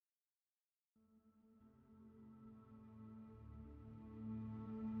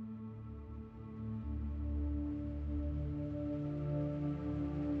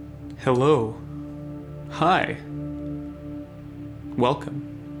Hello. Hi. Welcome.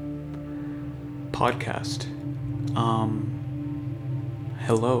 Podcast.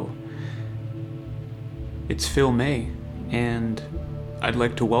 Hello. It's Phil May, and I'd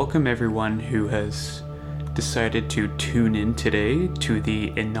like to welcome everyone who has decided to tune in today to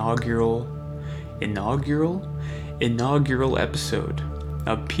the inaugural episode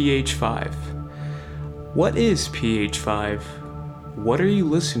of PH5. What is PH5? What are you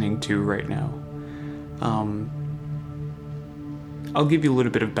listening to right now? I'll give you a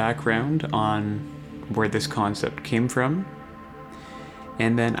little bit of background on where this concept came from,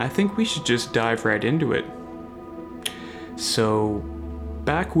 and then I think we should just dive right into it. So,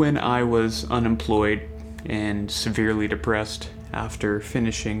 back when I was unemployed and severely depressed after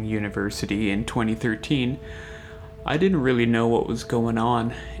finishing university in 2013, I didn't really know what was going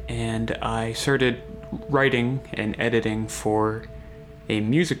on, and I started writing and editing for a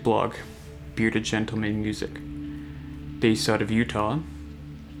music blog, Bearded Gentleman Music, based out of Utah,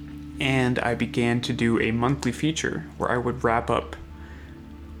 and I began to do a monthly feature where I would wrap up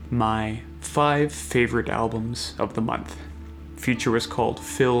my 5 favorite albums of the month. The feature was called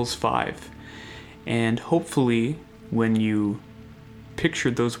Phil's 5, and hopefully when you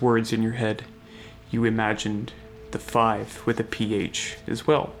pictured those words in your head, you imagined the 5 with a PH as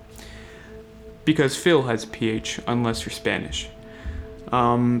well, because Phil has a PH unless you're Spanish.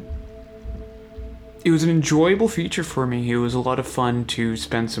 It was an enjoyable feature for me. It was a lot of fun to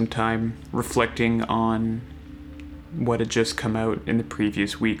spend some time reflecting on what had just come out in the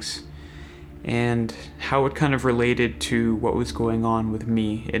previous weeks and how it kind of related to what was going on with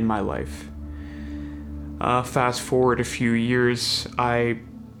me in my life. Fast forward a few years, I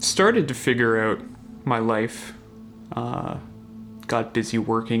started to figure out my life, got busy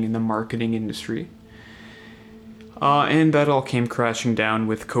working in the marketing industry, and that all came crashing down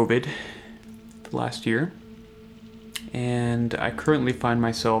with COVID last year, and I currently find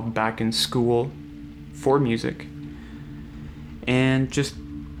myself back in school for music and just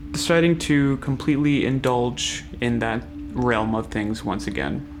deciding to completely indulge in that realm of things once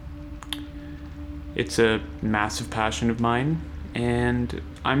again. It's a massive passion of mine, and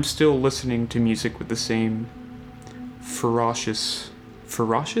I'm still listening to music with the same ferocious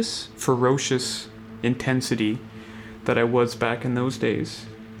intensity that I was back in those days.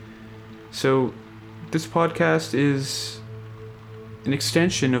 So, this podcast is an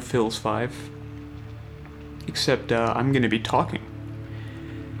extension of Phil's 5, except I'm going to be talking.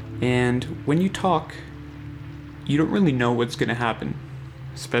 And when you talk, you don't really know what's going to happen.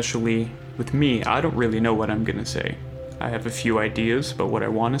 Especially with me, I don't really know what I'm going to say. I have a few ideas about what I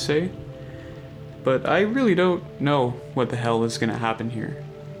want to say, but I really don't know what the hell is going to happen here.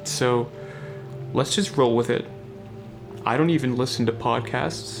 So, let's just roll with it. I don't even listen to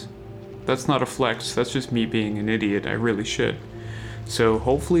podcasts. That's not a flex, that's just me being an idiot. I really should. So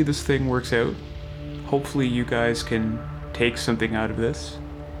hopefully this thing works out. Hopefully you guys can take something out of this.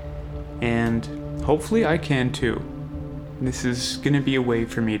 And hopefully I can too. This is going to be a way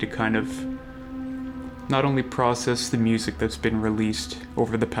for me to kind of not only process the music that's been released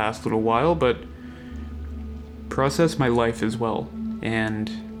over the past little while, but process my life as well. And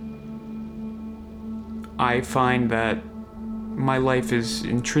I find that my life is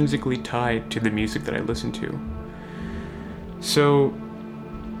intrinsically tied to the music that I listen to. So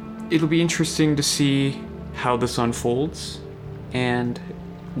it'll be interesting to see how this unfolds, and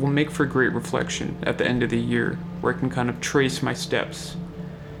will make for great reflection at the end of the year, where I can kind of trace my steps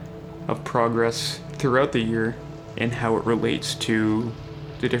of progress throughout the year and how it relates to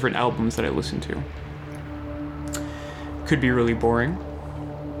the different albums that I listen to. Could be really boring.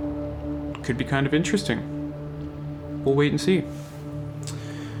 Could be kind of interesting. We'll wait and see.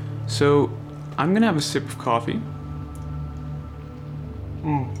 So, I'm gonna have a sip of coffee.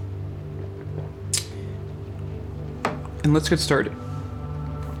 And let's get started.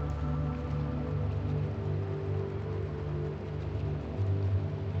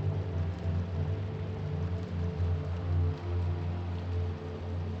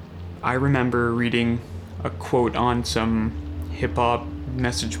 I remember reading a quote on some hip-hop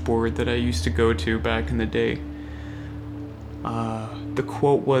message board that I used to go to back in the day. The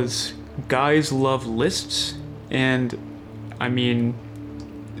quote was, "Guys love lists," and I mean,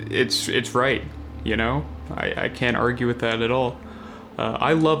 it's right, you know? I can't argue with that at all.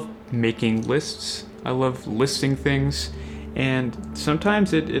 I love making lists. I love listing things, and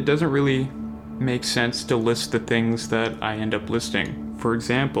sometimes it doesn't really make sense to list the things that I end up listing. For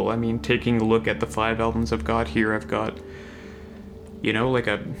example, I mean, taking a look at the 5 albums I've got here, I've got, you know, like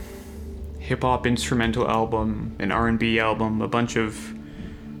a hip-hop instrumental album, an R&B album, a bunch of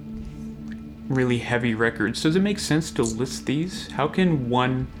really heavy records. Does it make sense to list these? How can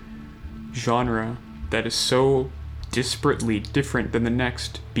one genre that is so disparately different than the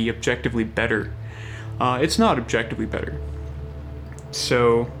next be objectively better? It's not objectively better.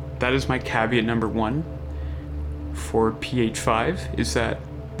 So that is my caveat number one for PH5, is that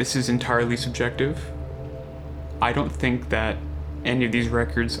this is entirely subjective. I don't think that any of these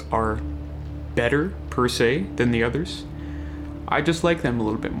records are better per se than the others. I just like them a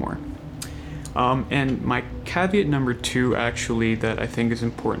little bit more. And my caveat number two, actually, that I think is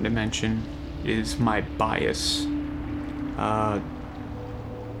important to mention is my bias. An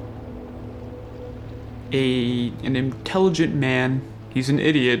intelligent man, he's an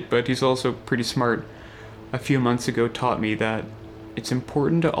idiot, but he's also pretty smart, a few months ago taught me that it's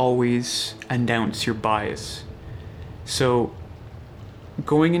important to always announce your bias. So,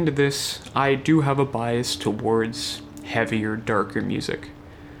 going into this, I do have a bias towards heavier, darker music.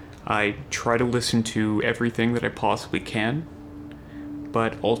 I try to listen to everything that I possibly can,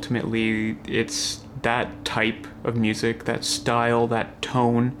 but ultimately it's that type of music, that style, that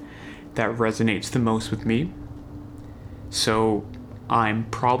tone that resonates the most with me. So I'm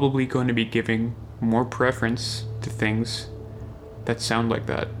probably going to be giving more preference to things that sound like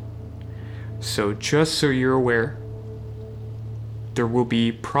that. So just so you're aware, there will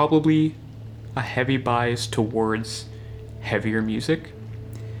be probably a heavy bias towards heavier music,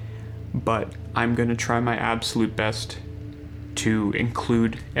 but I'm going to try my absolute best to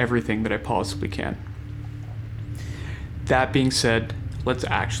include everything that I possibly can. That being said, let's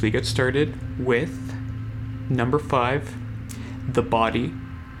actually get started with number 5, The Body.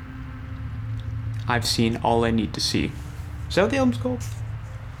 I've Seen All I Need to See. Is that what the album's called?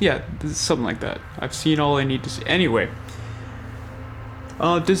 Yeah, something like that. I've Seen All I Need to See. Anyway,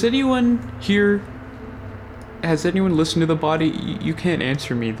 does anyone here, has anyone listened to The Body? You can't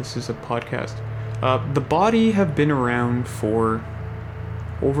answer me, this is a podcast. The Body have been around for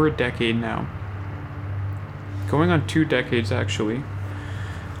over a decade now. Going on 2 decades, actually.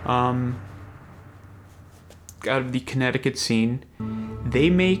 Out of the Connecticut scene. They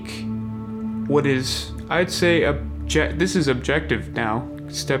make what is, I'd say, this is objective now,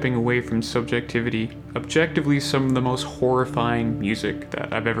 stepping away from subjectivity. Objectively, some of the most horrifying music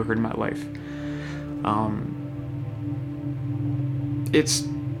that I've ever heard in my life. It's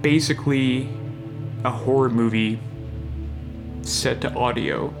basically a horror movie set to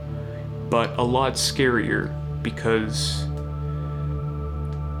audio, but a lot scarier because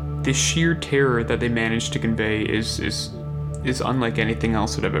the sheer terror that they managed to convey is unlike anything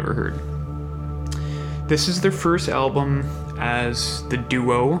else that I've ever heard. This is their first album as the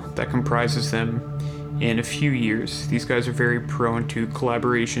duo that comprises them in a few years. These guys are very prone to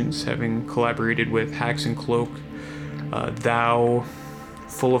collaborations, having collaborated with Hacks and Cloak, Thou,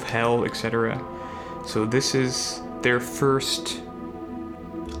 Full of Hell, etc. So this is their first,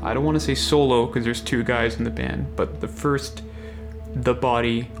 I don't want to say solo because there's 2 guys in the band, but the first The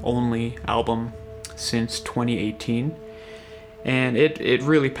Body only album since 2018, and it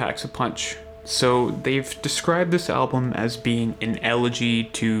really packs a punch. So they've described this album as being an elegy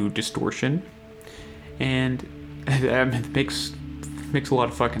to distortion, and it makes a lot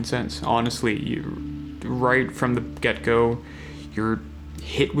of fucking sense. Honestly, right from the get-go, you're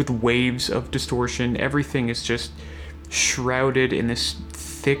hit with waves of distortion. Everything is just shrouded in this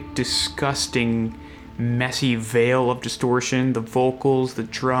thick, disgusting, messy veil of distortion. The vocals, the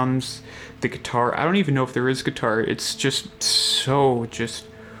drums, the guitar. I don't even know if there is guitar. It's just so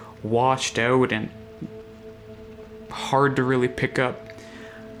washed out and hard to really pick up.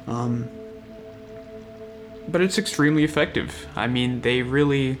 But it's extremely effective. I mean, they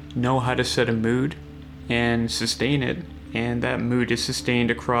really know how to set a mood and sustain it, and that mood is sustained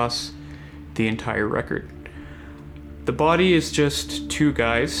across the entire record. The Body is just 2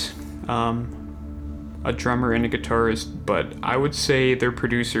 guys, a drummer and a guitarist, but I would say their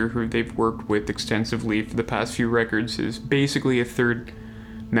producer, who they've worked with extensively for the past few records, is basically a 3rd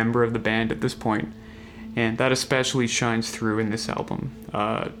member of the band at this point, and that especially shines through in this album.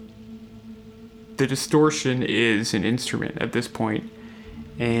 The distortion is an instrument at this point,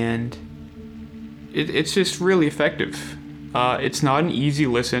 and it's just really effective. It's not an easy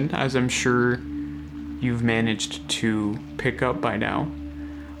listen, as I'm sure you've managed to pick up by now,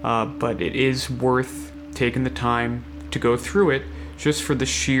 but it is worth taking the time to go through it just for the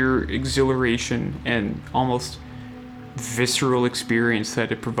sheer exhilaration and almost visceral experience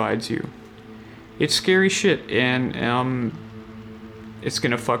that it provides you. It's scary shit, and it's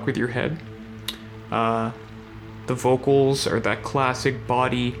gonna fuck with your head. The vocals are that classic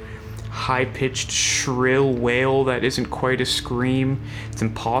Body high-pitched, shrill wail that isn't quite a scream. It's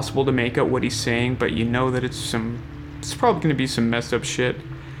impossible to make out what he's saying, but you know that it's probably going to be some messed up shit.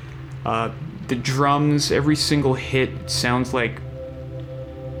 The drums, every single hit sounds like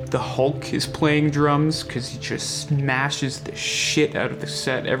the Hulk is playing drums, because he just smashes the shit out of the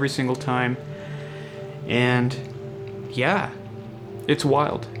set every single time. And yeah, it's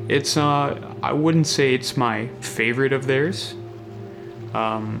wild. It's I wouldn't say it's my favorite of theirs.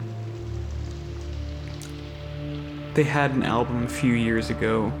 They had an album a few years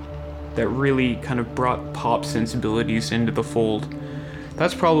ago that really kind of brought pop sensibilities into the fold.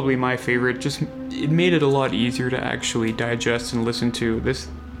 That's probably my favorite. Just, it made it a lot easier to actually digest and listen to.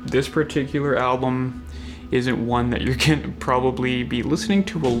 This particular album isn't one that you're going to probably be listening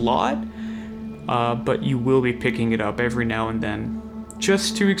to a lot, but you will be picking it up every now and then,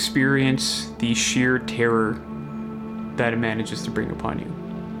 just to experience the sheer terror that it manages to bring upon you.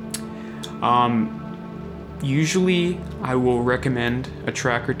 Usually I will recommend a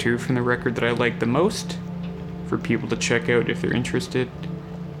track or two from the record that I like the most for people to check out if they're interested,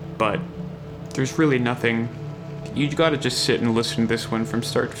 but there's really nothing. You gotta just sit and listen to this one from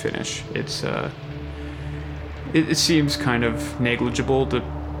start to finish. It seems kind of negligible to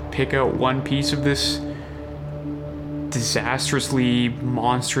pick out one piece of this disastrously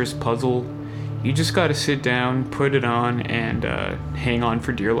monstrous puzzle. You just gotta sit down, put it on, and hang on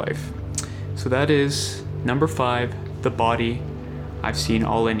for dear life. So that is number 5, The Body. I've seen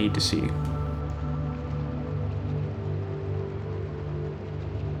all I need to see.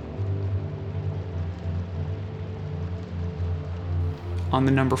 On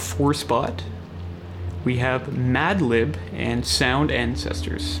the number 4 spot, we have Madlib and Sound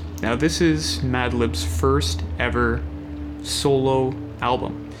Ancestors. Now this is Madlib's first ever solo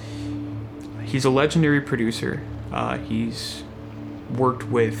album. He's a legendary producer. He's worked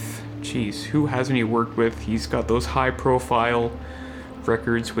with, who hasn't he worked with? He's got those high profile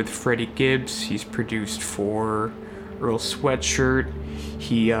records with Freddie Gibbs. He's produced for Earl Sweatshirt.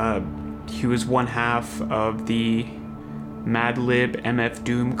 He was one half of the Madlib MF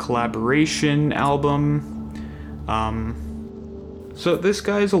Doom collaboration album. So this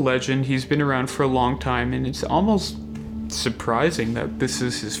guy's a legend. He's been around for a long time, and it's almost surprising that this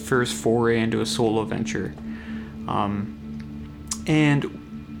is his first foray into a solo venture. And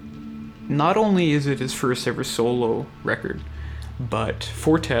not only is it his first ever solo record, but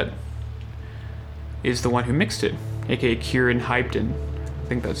Fortet is the one who mixed it, aka Kieran Hypton. I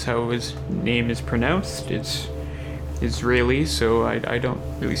think that's how his name is pronounced. It's Israeli, so I don't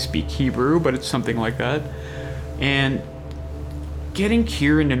really speak Hebrew, but it's something like that. And getting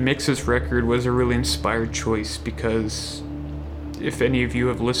Kieran to mix this record was a really inspired choice, because if any of you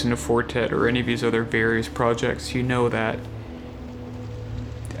have listened to Fortet or any of his other various projects, you know that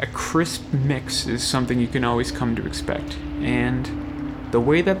a crisp mix is something you can always come to expect. And the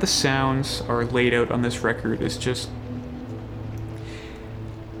way that the sounds are laid out on this record is just...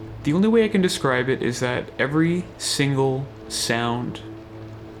 the only way I can describe it is that every single sound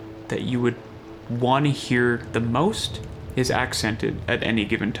that you would want to hear the most is accented at any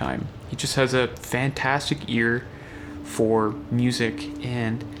given time. He just has a fantastic ear for music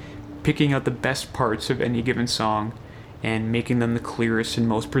and picking out the best parts of any given song and making them the clearest and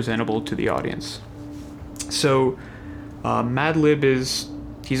most presentable to the audience. So Madlib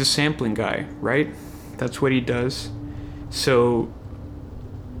he's a sampling guy, right? That's what he does. So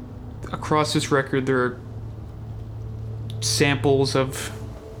across this record there are samples of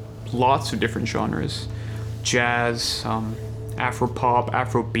lots of different genres. Jazz, Afro-pop,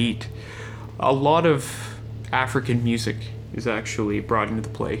 Afro-beat. A lot of African music is actually brought into the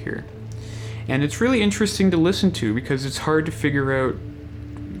play here. And it's really interesting to listen to, because it's hard to figure out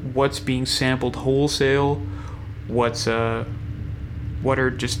what's being sampled wholesale, what are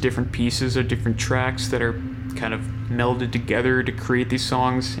just different pieces or different tracks that are kind of melded together to create these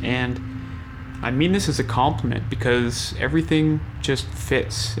songs. And I mean this as a compliment, because everything just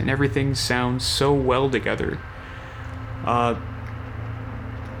fits and everything sounds so well together.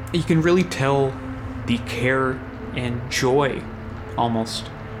 You can really tell the care and joy almost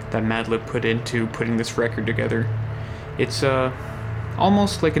that Madlib put into putting this record together. It's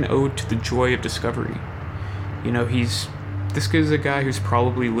almost like an ode to the joy of discovery. You know, this guy's a guy who's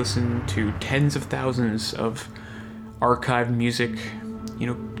probably listened to tens of thousands of archived music, you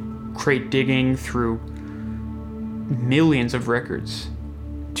know, crate digging through millions of records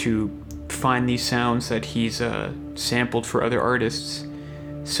to find these sounds that he's sampled for other artists.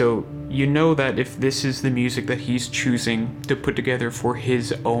 So you know that if this is the music that he's choosing to put together for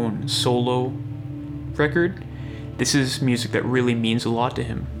his own solo record, this is music that really means a lot to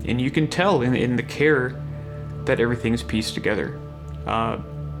him. And you can tell in the care that everything's pieced together.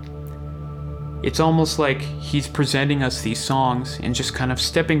 It's almost like he's presenting us these songs and just kind of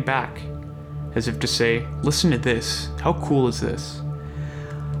stepping back as if to say, listen to this. How cool is this?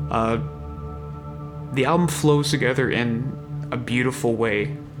 The album flows together in a beautiful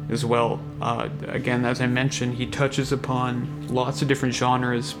way as well. Again, as I mentioned, he touches upon lots of different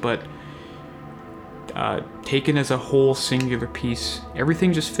genres, but taken as a whole singular piece,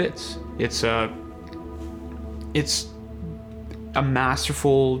 everything just fits. It's a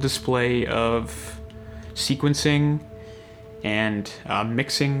masterful display of sequencing and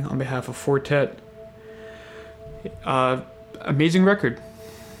mixing on behalf of Fortet. Amazing record.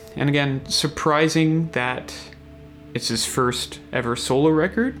 And again, surprising that it's his first ever solo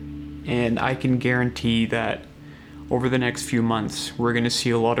record, and I can guarantee that over the next few months, we're going to see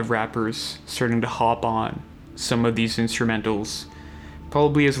a lot of rappers starting to hop on some of these instrumentals,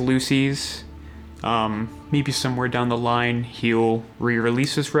 probably as loosies. Maybe somewhere down the line, he'll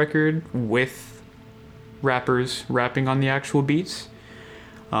re-release this record with rappers rapping on the actual beats.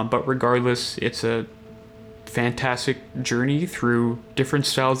 But regardless, it's a fantastic journey through different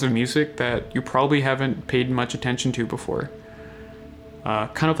styles of music that you probably haven't paid much attention to before.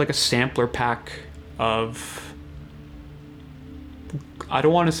 Kind of like a sampler pack of, I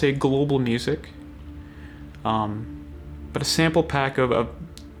don't want to say global music, but a sample pack of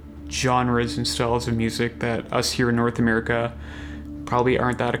genres and styles of music that us here in North America probably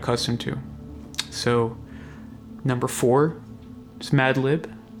aren't that accustomed to. So, number 4 is Madlib,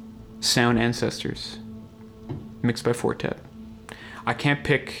 Sound Ancestors, mixed by Fortet. I can't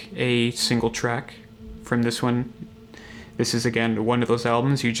pick a single track from this one. This is, again, one of those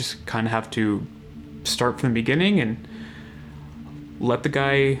albums you just kind of have to start from the beginning and let the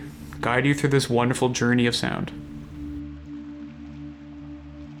guy guide you through this wonderful journey of sound.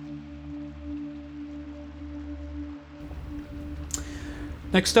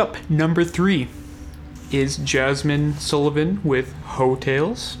 Next up, number 3 is Jasmine Sullivan with Ho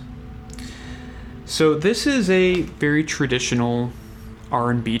Tales. So this is a very traditional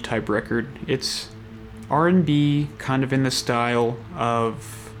R&B type record. It's R&B kind of in the style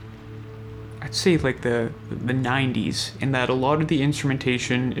of, I'd say like the 90s, in that a lot of the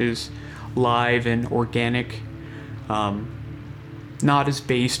instrumentation is live and organic, not as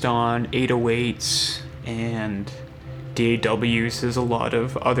based on 808s and DAWs as a lot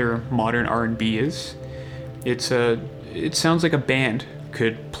of other modern R&B is. It sounds like a band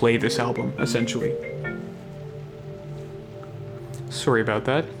could play this album, essentially. Sorry about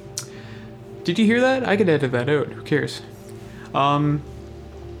that. Did you hear that? I could edit that out. Who cares?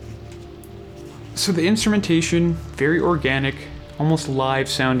 So the instrumentation, very organic, almost live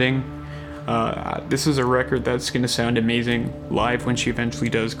sounding. This is a record that's going to sound amazing live when she eventually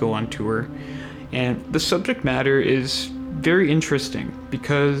does go on tour. And the subject matter is very interesting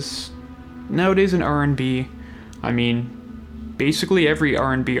because nowadays in R&B, I mean, basically every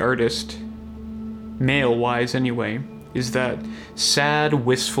R&B artist, male-wise anyway, is that sad,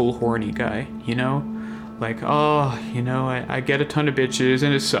 wistful, horny guy, you know? Like, oh, you know, I get a ton of bitches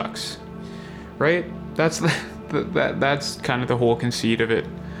and it sucks, right? That's that's kind of the whole conceit of it,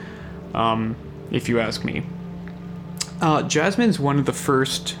 if you ask me. Jasmine's one of the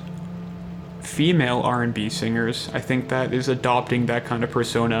first female R&B singers, I think, that is adopting that kind of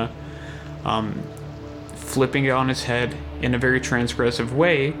persona, flipping it on its head in a very transgressive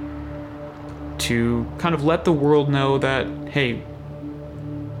way to kind of let the world know that, hey,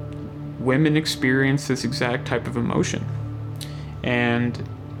 women experience this exact type of emotion. And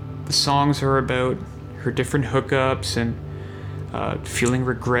the songs are about her different hookups and feeling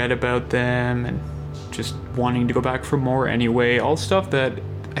regret about them and just wanting to go back for more anyway, all stuff that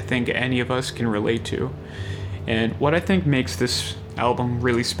I think any of us can relate to. And what I think makes this album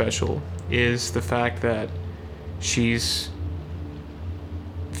really special is the fact that she's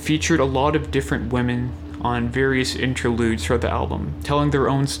featured a lot of different women on various interludes throughout the album, telling their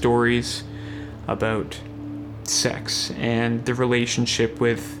own stories about sex and the relationship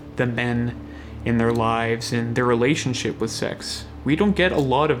with the men in their lives and their relationship with sex. We don't get a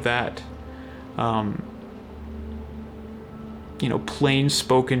lot of that, plain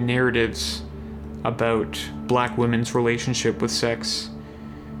spoken narratives about black women's relationship with sex.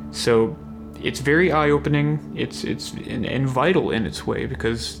 So it's very eye-opening, it's and vital in its way,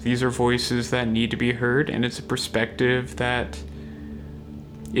 because these are voices that need to be heard, and it's a perspective that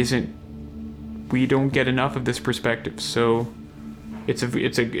we don't get enough of this perspective. So it's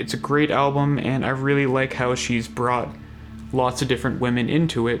a great album, and I really like how she's brought lots of different women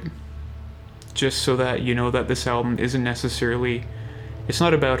into it. just so that you know that this album isn't necessarily, it's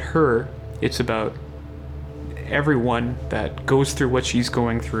not about her, it's about everyone that goes through what she's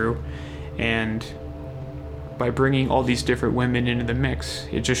going through. And by bringing all these different women into the mix,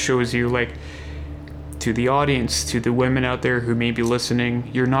 it just shows you, like, to the audience, to the women out there who may be listening,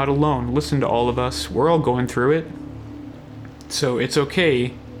 you're not alone. Listen to all of us. We're all going through it. So it's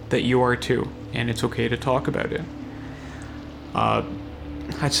okay that you are too, and it's okay to talk about it.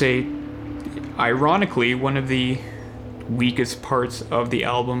 I'd say, ironically, one of the weakest parts of the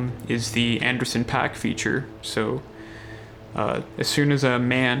album is the Anderson .Paak feature. So as soon as a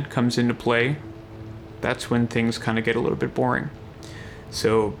man comes into play, that's when things kind of get a little bit boring.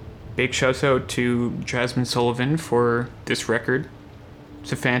 So big shouts out to Jazmine Sullivan for this record.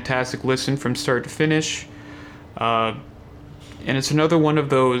 It's a fantastic listen from start to finish. And it's another one of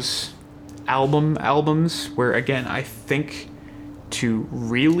those albums where, again, I think to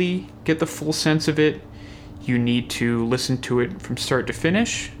really get the full sense of it, you need to listen to it from start to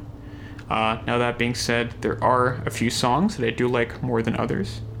finish. Now, that being said, there are a few songs that I do like more than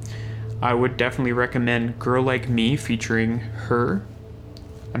others. I would definitely recommend Girl Like Me featuring Her.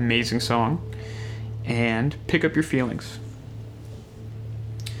 Amazing song. And Pick Up Your Feelings.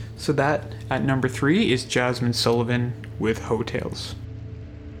 So that, at number 3, is Jazmine Sullivan with Hotels.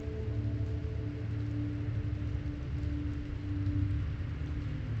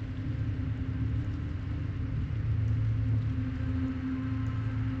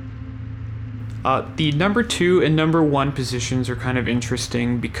 The number 2 and number 1 positions are kind of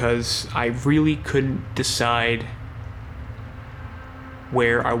interesting because I really couldn't decide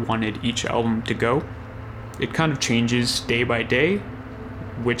where I wanted each album to go. It kind of changes day by day,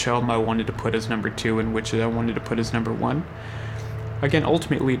 which album I wanted to put as number 2 and which I wanted to put as number 1. Again,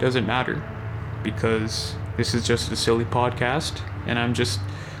 ultimately it doesn't matter because this is just a silly podcast and I'm just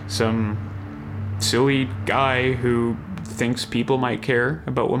some silly guy who thinks people might care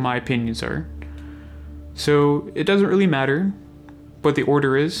about what my opinions are. So it doesn't really matter what the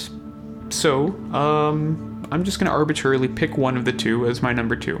order is. So I'm just going to arbitrarily pick one of the two as my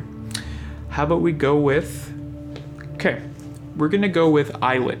number 2. How about we go with... Okay, we're going to go with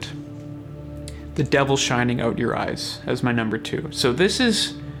Eyelet, The Devil Shining Out Your Eyes, as my number 2. So this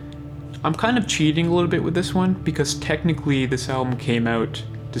is... I'm kind of cheating a little bit with this one because technically this album came out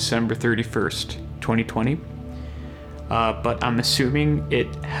December 31st, 2020. But I'm assuming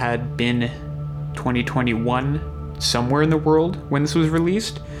it had been 2021 somewhere in the world when this was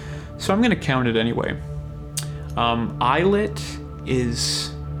released. So I'm going to count it anyway. Eyelet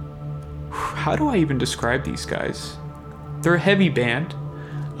is... How do I even describe these guys? They're a heavy band.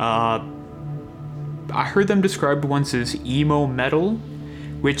 I heard them described once as emo metal,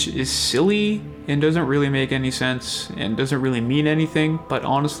 which is silly and doesn't really make any sense and doesn't really mean anything, but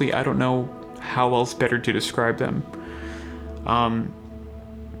honestly, I don't know how else better to describe them.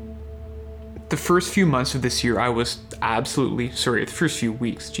 The first few months of this year, the first few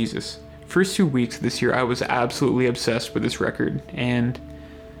weeks, Jesus. First 2 weeks of this year, I was absolutely obsessed with this record, and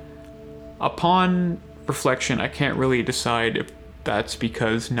upon reflection, I can't really decide if that's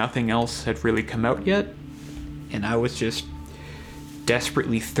because nothing else had really come out yet, and I was just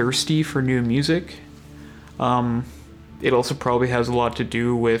desperately thirsty for new music. It also probably has a lot to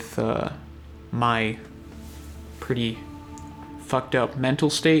do with my pretty fucked up mental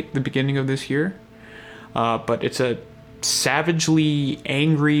state at the beginning of this year. But it's a savagely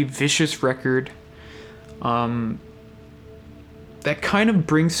angry, vicious record that kind of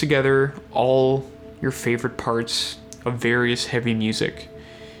brings together all your favorite parts of various heavy music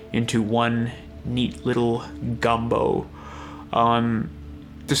into one neat little gumbo.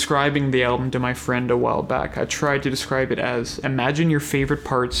 Describing the album to my friend a while back, I tried to describe it as, imagine your favorite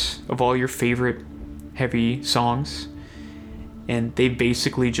parts of all your favorite heavy songs, and they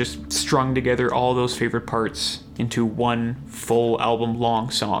basically just strung together all those favorite parts into one full album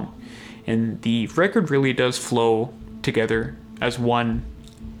long song. And the record really does flow together as one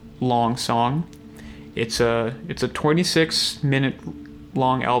long song. It's a 26-minute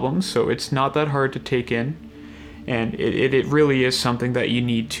long album, so it's not that hard to take in. And it really is something that you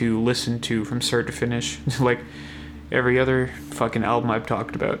need to listen to from start to finish, like every other fucking album I've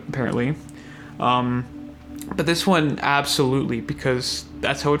talked about, apparently. But this one, absolutely, because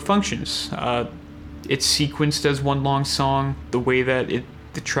that's how it functions. It's sequenced as one long song. The way that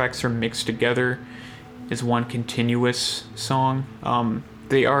the tracks are mixed together is one continuous song.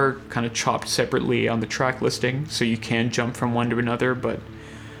 They are kind of chopped separately on the track listing, so you can jump from one to another, but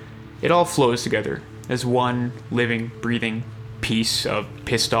it all flows together as one living, breathing piece of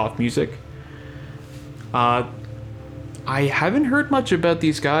pissed off music. I haven't heard much about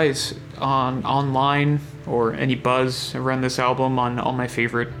these guys online or any buzz around this album on all my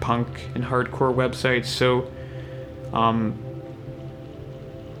favorite punk and hardcore websites, so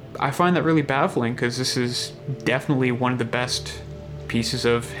I find that really baffling, because this is definitely one of the best pieces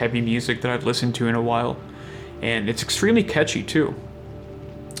of heavy music that I've listened to in a while, and it's extremely catchy too.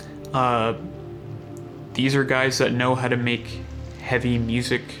 These are guys that know how to make heavy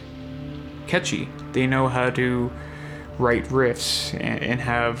music catchy. They know how to write riffs and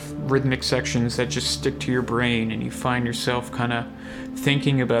have rhythmic sections that just stick to your brain, and you find yourself kind of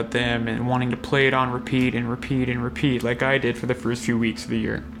thinking about them and wanting to play it on repeat and repeat and repeat, like I did for the first few weeks of the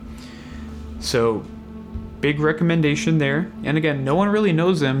year. So, big recommendation there. And again, no one really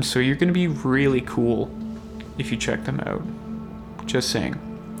knows them, so you're going to be really cool if you check them out. Just saying.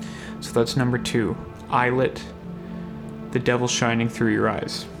 So that's number 2, Eyelet, The Devil Shining Through Your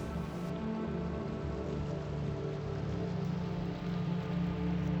Eyes.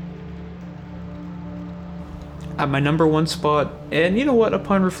 At my number 1 spot, and you know what,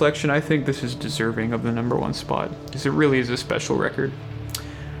 upon reflection, I think this is deserving of the number 1 spot, because it really is a special record,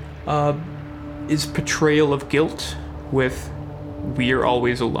 is Portrayal of Guilt with We're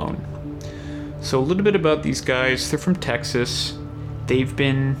Always Alone. So a little bit about these guys. They're from Texas. They're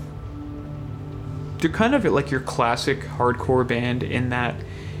kind of like your classic hardcore band in that,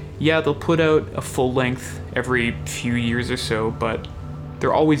 yeah, they'll put out a full length every few years or so, but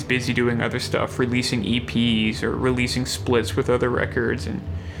they're always busy doing other stuff, releasing EPs or releasing splits with other records and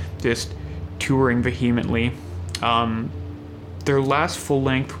just touring vehemently. Their last full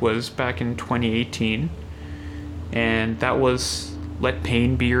length was back in 2018, and that was Let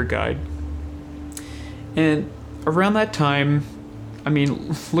Pain Be Your Guide. And around that time, I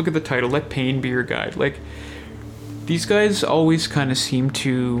mean, look at the title, Let Pain Be Your Guide. Like, these guys always kind of seem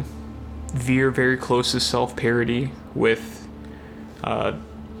to veer very close to self-parody with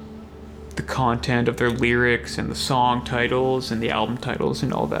the content of their lyrics and the song titles and the album titles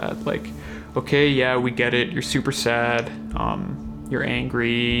and all that. Like, okay, yeah, we get it, you're super sad, you're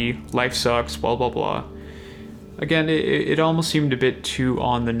angry, life sucks, blah blah blah. Again, it almost seemed a bit too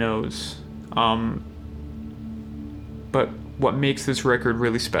on the nose. But what makes this record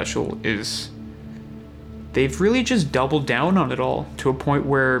really special is they've really just doubled down on it all to a point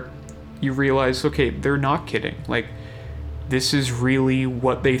where you realize, okay, they're not kidding. Like, this is really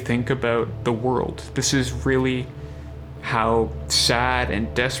what they think about the world. This is really how sad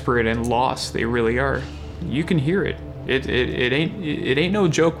and desperate and lost they really are. You can hear it. It ain't no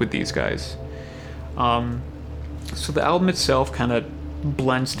joke with these guys. So the album itself kind of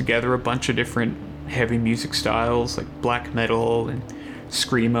blends together a bunch of different heavy music styles like black metal and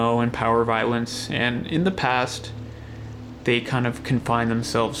screamo and power violence. And in the past, they kind of confined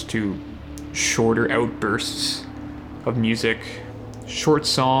themselves to shorter outbursts of music, short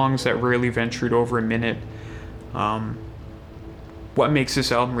songs that rarely ventured over a minute. What makes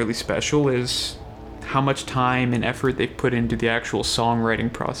this album really special is how much time and effort they've put into the actual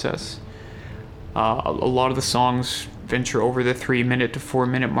songwriting process. A lot of the songs venture over the 3-minute to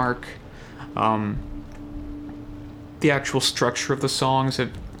 4-minute mark. The actual structure of the songs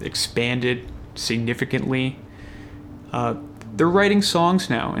have expanded significantly. They're writing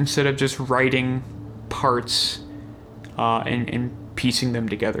songs now instead of just writing parts and piecing them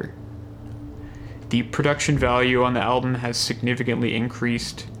together. The production value on the album has significantly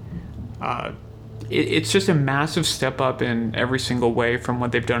increased. It's just a massive step up in every single way from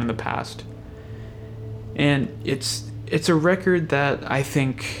what they've done in the past. And it's a record that I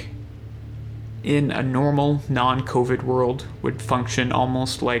think in a normal non-COVID world would function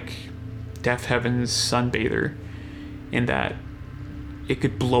almost like Deaf Heaven's Sunbather, in that it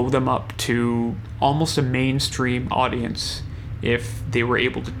could blow them up to almost a mainstream audience if they were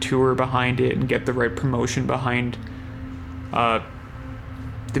able to tour behind it and get the right promotion behind the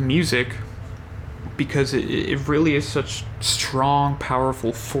music, because it really is such strong,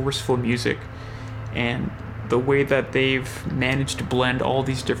 powerful, forceful music. And the way that they've managed to blend all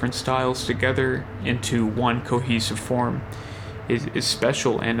these different styles together into one cohesive form is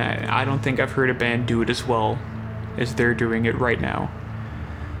special, and I don't think I've heard a band do it as well as they're doing it right now.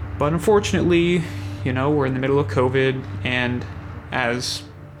 But unfortunately, you know, we're in the middle of COVID, and as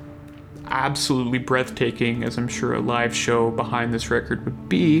absolutely breathtaking as I'm sure a live show behind this record would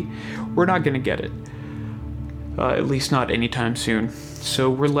be, we're not going to get it. At least not anytime soon. So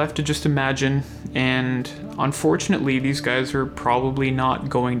we're left to just imagine, and unfortunately these guys are probably not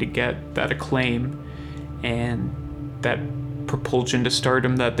going to get that acclaim and that propulsion to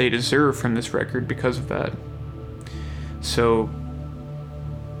stardom that they deserve from this record because of that. So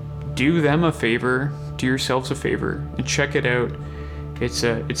do them a favor do yourselves a favor and check it out. It's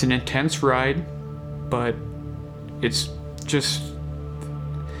an intense ride, but it's just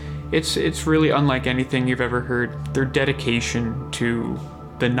it's really unlike anything you've ever heard. Their dedication to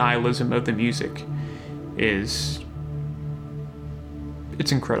the nihilism of the music it's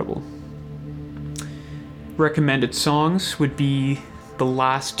incredible. Recommended songs would be the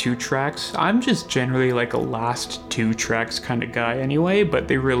last 2 tracks. I'm just generally like a last 2 tracks kind of guy anyway, but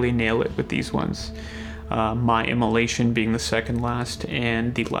they really nail it with these ones. My Immolation being the second last,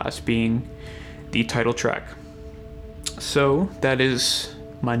 and the last being the title track. So that is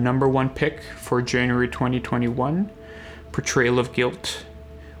my number 1 pick for January 2021, Portrayal of Guilt,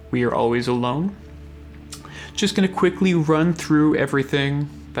 We Are Always Alone. Just going to quickly run through everything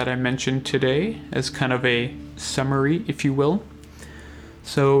that I mentioned today as kind of a summary, if you will.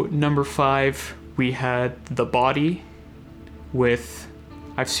 So number 5, we had The Body with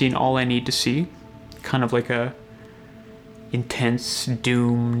I've Seen All I Need to See, kind of like a intense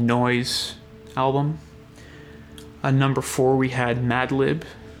doom noise album. Number 4, we had Madlib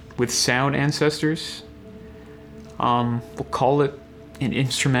with Sound Ancestors. We'll call it an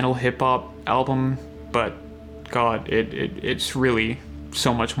instrumental hip-hop album, but God, it's really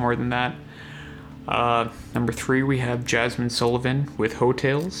so much more than that. Number 3, we have Jasmine Sullivan with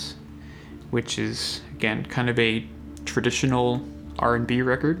Hotels, which is, again, kind of a traditional R&B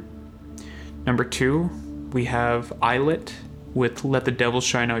record. Number 2, we have Islet with Let the Devil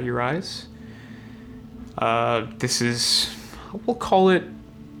Shine Out Your Eyes. This is, let's call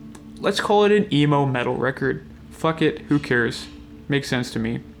it an emo metal record. Fuck it, who cares? Makes sense to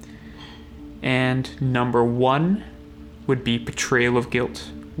me. And number 1 would be Portrayal of Guilt,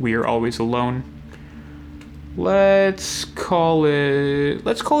 We Are Always Alone. Let's call it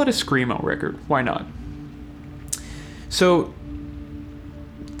a screamo record. Why not? So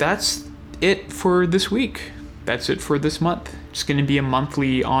that's it for this week. That's it for this month. It's going to be a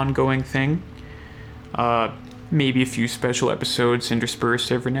monthly ongoing thing. Maybe a few special episodes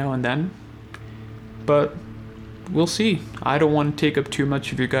interspersed every now and then. But we'll see. I don't want to take up too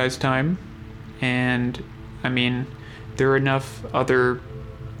much of your guys' time. And, I mean, there are enough other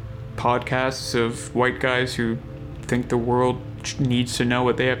podcasts of white guys who think the world needs to know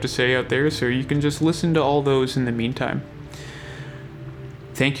what they have to say out there, so you can just listen to all those in the meantime.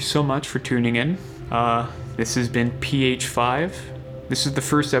 Thank you so much for tuning in. This has been PH5. This is the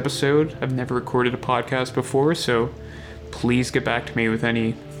first episode. I've never recorded a podcast before, so please get back to me with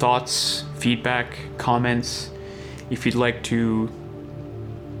any thoughts, feedback, comments. If you'd like to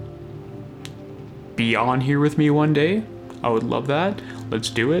be on here with me one day, I would love that. Let's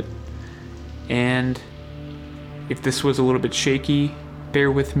do it. And if this was a little bit shaky,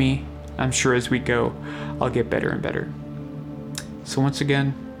 bear with me. I'm sure as we go, I'll get better and better. So once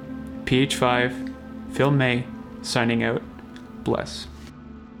again, PH5, Phil May, signing out. Bless.